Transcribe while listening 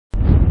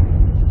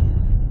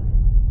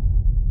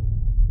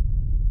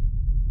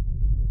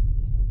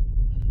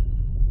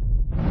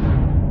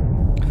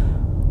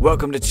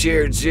Welcome to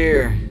Jeer.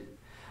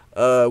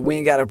 We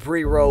ain't got a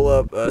pre-roll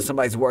up.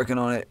 Somebody's working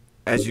on it.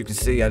 As you can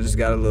see, I just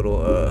got a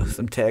little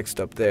some text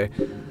up there.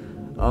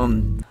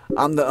 I'm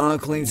the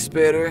unclean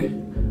spitter.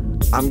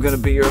 I'm gonna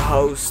be your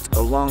host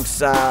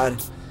alongside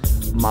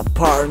my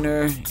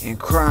partner in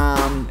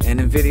crime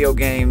and in video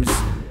games,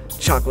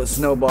 Chocolate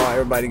Snowball.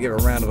 Everybody give a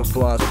round of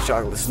applause for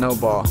Chocolate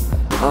Snowball.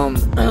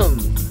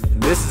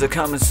 This is a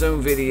coming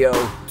soon video,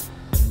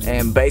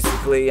 and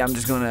basically I'm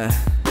just gonna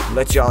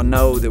let y'all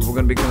know that we're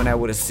gonna be coming out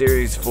with a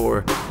series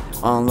for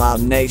On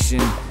Live Nation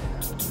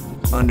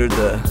under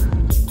the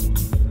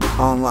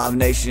On Live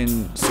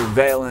Nation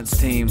surveillance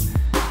team,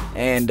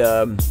 and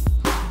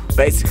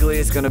basically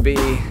it's gonna be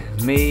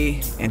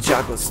me and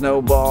Chocolate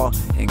Snowball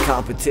in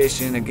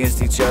competition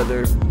against each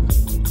other,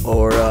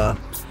 or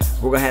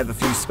we're gonna have a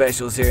few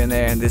specials here and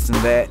there and this and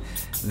that.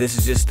 This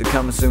is just the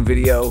coming soon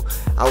video.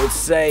 I would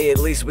say at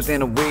least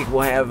within a week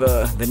we'll have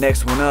the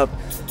next one up.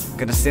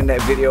 Gonna send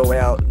that video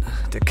out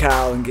to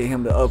Kyle and get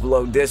him to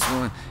upload this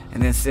one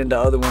and then send the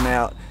other one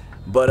out.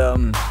 But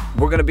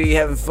we're gonna be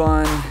having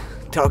fun,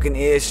 talking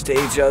ish to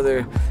each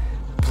other,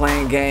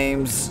 playing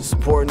games,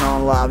 supporting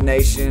On Live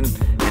Nation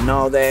and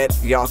all that.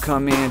 Y'all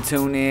come in,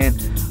 tune in,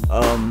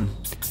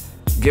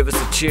 give us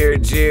a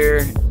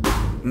cheer.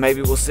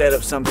 Maybe we'll set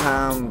up some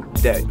time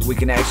that we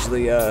can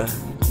actually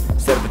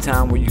set up a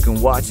time where you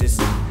can watch us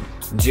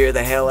and jeer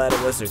the hell out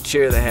of us or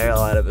cheer the hell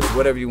out of us,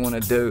 whatever you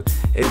want to do.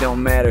 It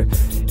don't matter.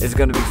 It's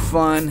gonna be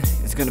fun.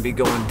 It's gonna be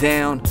going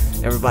down.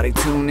 Everybody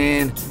tune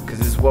in, because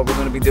this is what we're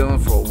gonna be doing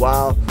for a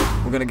while.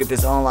 We're gonna get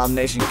this On Live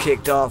Nation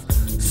kicked off.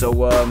 So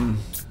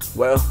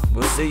well,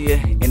 we'll see you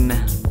in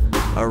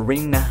the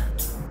arena.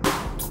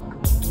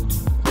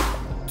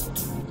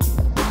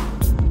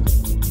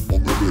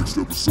 On the next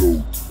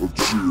episode of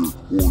Jeer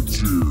or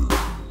Jeer.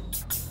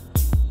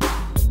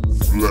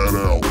 Flat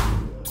out.